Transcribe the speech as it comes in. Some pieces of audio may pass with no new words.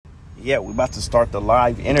Yeah, we're about to start the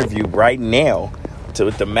live interview right now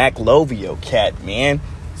with the MacLovio cat, man.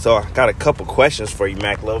 So I got a couple questions for you,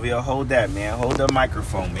 MacLovio. Hold that, man. Hold the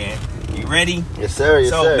microphone, man. You ready? Yes, sir. Yes,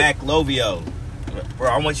 sir. So, MacLovio, bro,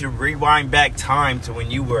 I want you to rewind back time to when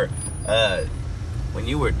you were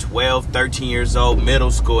 12, 13 years old, middle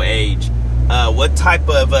school age. What type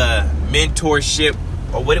of mentorship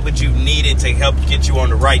or what would you needed to help get you on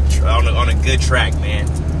the right on a good track, man?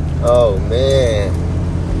 Oh man.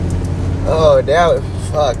 Oh, that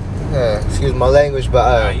fuck. Excuse my language,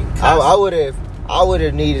 but I would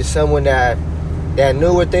have needed someone that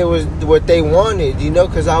knew what they wanted, you know,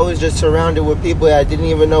 because I was just surrounded with people that didn't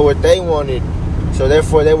even know what they wanted, so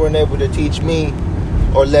therefore they weren't able to teach me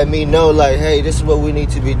or let me know, like, hey, this is what we need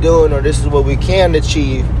to be doing, or this is what we can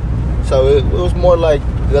achieve. So it was more like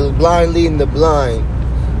the blind leading the blind,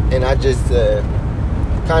 and I just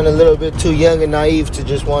kind of a little bit too young and naive to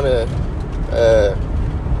just want to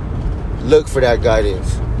look for that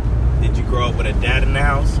guidance. Did you grow up with a dad in the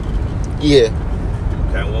house? Yeah.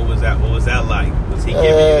 Okay, what was that like? Was he giving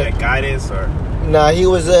you that guidance, or? Nah, he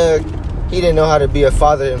was he didn't know how to be a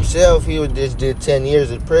father himself. He just did 10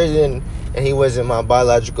 years in prison, and he wasn't my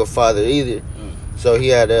biological father either. So he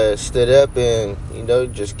had stood up and, you know,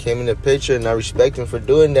 just came in the picture, and I respect him for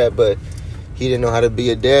doing that, but he didn't know how to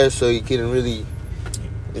be a dad, so he couldn't really,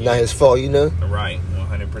 it's not his fault, you know? Right,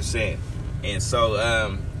 100%. And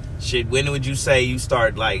so, when would you say you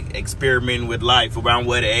start, like, experimenting with life? Around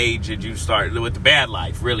what age did you start with the bad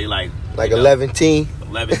life, really? Like 11 teen.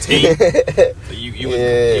 11 teen? So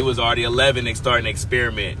you was already 11 and starting to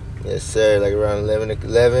experiment. Yes, sir, like around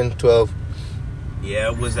 11, 12.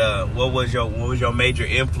 Yeah, it was what was your major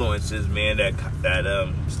influences, man,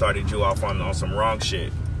 that started you off on some wrong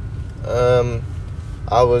shit?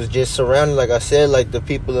 I was just surrounded, like I said, like the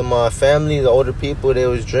people in my family, the older people, they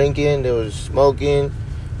was drinking, they was smoking,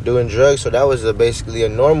 doing drugs, so that was basically a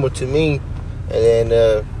normal to me. And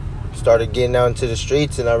then started getting out into the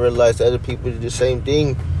streets, and I realized other people did the same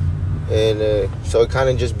thing, and so it kind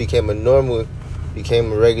of just became a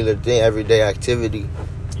regular thing, everyday activity.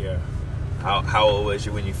 Yeah. How old was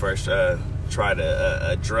you when you first tried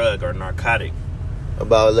a drug or narcotic?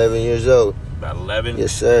 About 11 years old. About 11?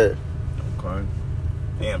 Yes, sir. Okay.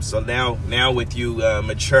 Damn. So now with you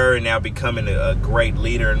mature and now becoming a great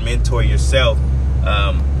leader and mentor yourself,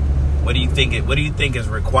 what do you think is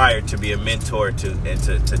required to be a mentor to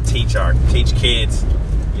teach kids,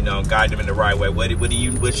 you know, guide them in the right way?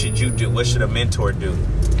 What should you do? What should a mentor do?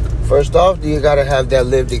 First off, you gotta have that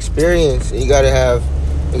lived experience. You gotta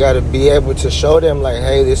be able to show them, like,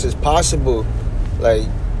 hey, this is possible. Like,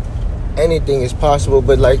 anything is possible.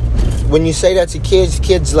 But like when you say that to kids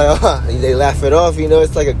like, they laugh it off. You know,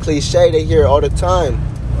 it's like a cliche. They hear it all the time.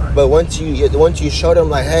 Right. But once you show them,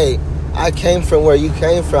 like, hey, I came from where you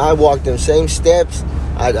came from. I walked them same steps.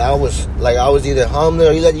 I was either homeless,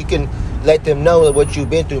 or you can let them know what you've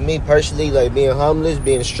been through. Me personally, like being homeless,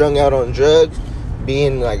 being strung out on drugs,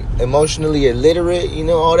 being like emotionally illiterate, you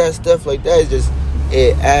know, all that stuff like that is just,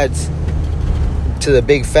 it adds to the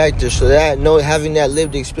big factor. So that having that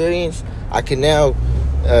lived experience, I can now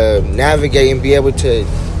navigate and be able to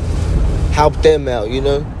help them out, you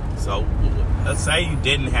know. So let's say you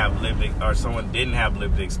didn't have someone didn't have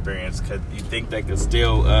lived experience. Could you think they could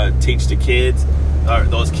still teach the kids, or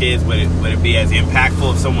those kids, would it be as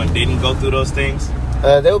impactful if someone didn't go through those things?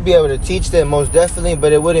 They would be able to teach them, most definitely,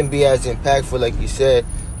 but it wouldn't be as impactful. Like you said,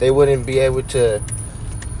 they wouldn't be able to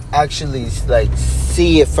actually like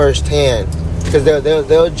see it firsthand, because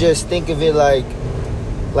they'll just think of it like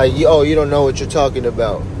you don't know what you're talking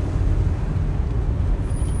about.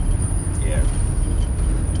 Yeah.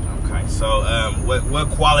 Okay. So what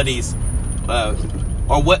qualities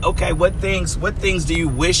what things do you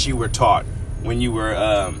wish you were taught when you were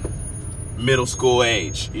middle school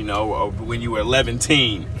age, you know, or when you were 11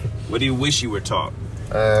 teen? What do you wish you were taught?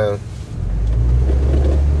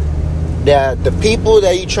 That the people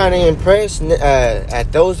that you're trying to impress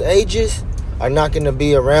at those ages are not going to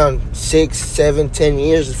be around 6, 7, 10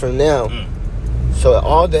 years from now. So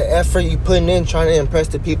all the effort you're putting in trying to impress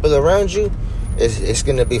the people around you, it's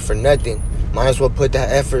going to be for nothing. Might as well put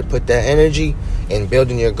that effort, put that energy in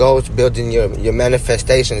building your goals, building your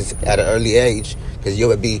manifestations at an early age, because you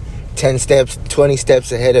would be 10 steps, 20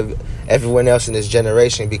 steps ahead of everyone else in this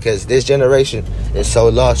generation, because this generation is so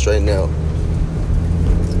lost right now.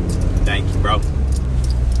 Thank you, bro.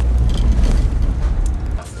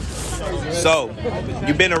 So,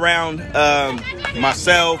 you've been around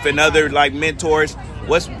myself and other like mentors.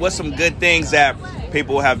 What's some good things that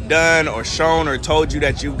people have done or shown or told you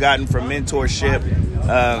that you've gotten from mentorship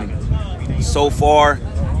so far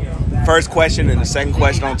first question, and the second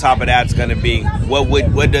question on top of that is going to be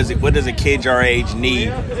what does a kid your age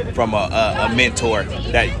need from a mentor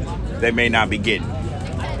that they may not be getting?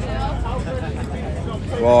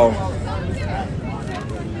 Well,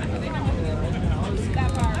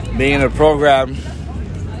 being in a program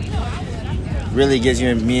really gives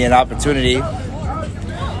me an opportunity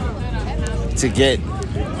to get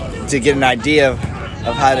an idea of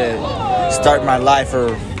how to start my life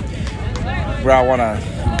or where I want to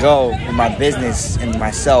go with my business and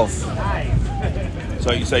myself.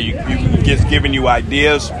 So you say you just giving you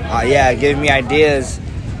ideas? Yeah, giving me ideas,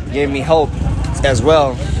 giving me hope as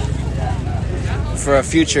well for a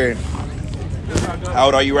future. How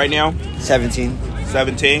old are you right now? 17.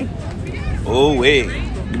 17? Ooh, wait.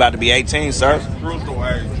 You about to be 18, sir? Crucial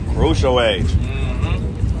age. Crucial age.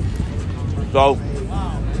 So,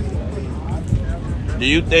 do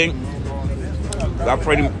you think,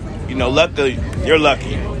 luckily, you're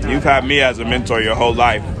lucky. You've had me as a mentor your whole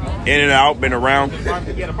life. In and out, been around.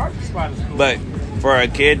 But for a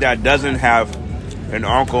kid that doesn't have an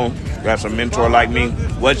uncle that's a mentor like me,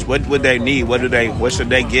 what would they need? What should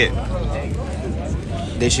they get?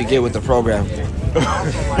 They should get with the program.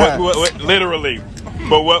 Literally.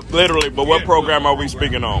 But what program are we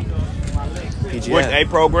speaking on? PGF. What a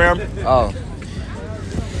program? Oh.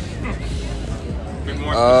 Be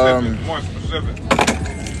more specific.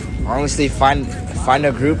 Honestly, find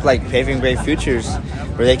a group like Paving Great Futures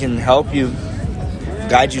where they can help you,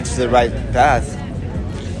 guide you to the right path.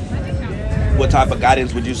 What type of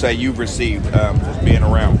guidance would you say you've received just being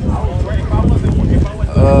around?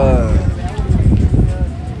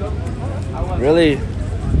 Really,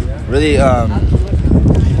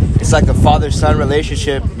 it's like a father-son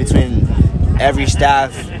relationship between every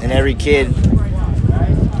staff and every kid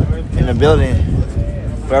in the building.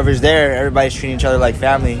 Whoever's there, everybody's treating each other like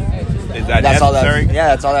family. Is that necessary?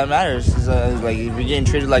 That's all that matters. It's like if you're getting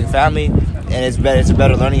treated like a family, and it's a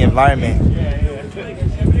better learning environment.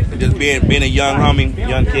 Just being a young homie,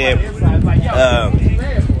 young kid.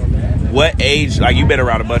 What age? Like, you've been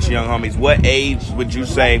around a bunch of young homies. What age would you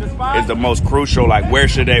say is the most crucial? Like, where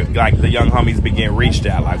should the young homies begin reached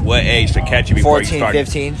at? Like, what age to catch you before 14, you start?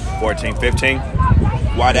 15. 14, 15.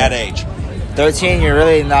 Why that age? 13, you're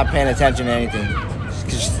really not paying attention to anything.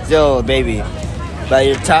 'Cause you're still a baby. By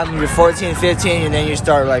your time you're 14, 15, and then you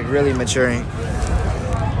start like really maturing.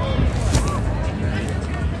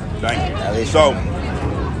 Thank you. At least So,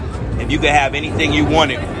 if you could have anything you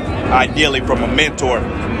wanted, ideally from a mentor,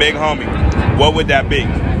 big homie, what would that be?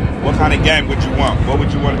 What kind of game would you want? What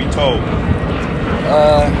would you want to be told?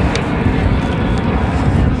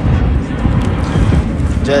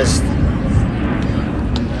 Just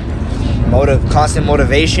constant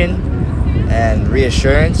motivation and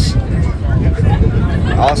reassurance.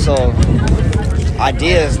 Also,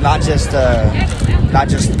 ideas, not just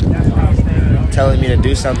telling me to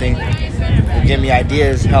do something. Give me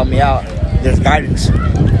ideas, help me out. There's guidance.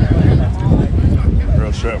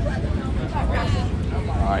 Real shit.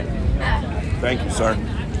 All right. Thank you, sir.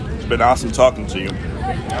 It's been awesome talking to you.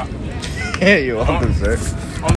 You're welcome, sir.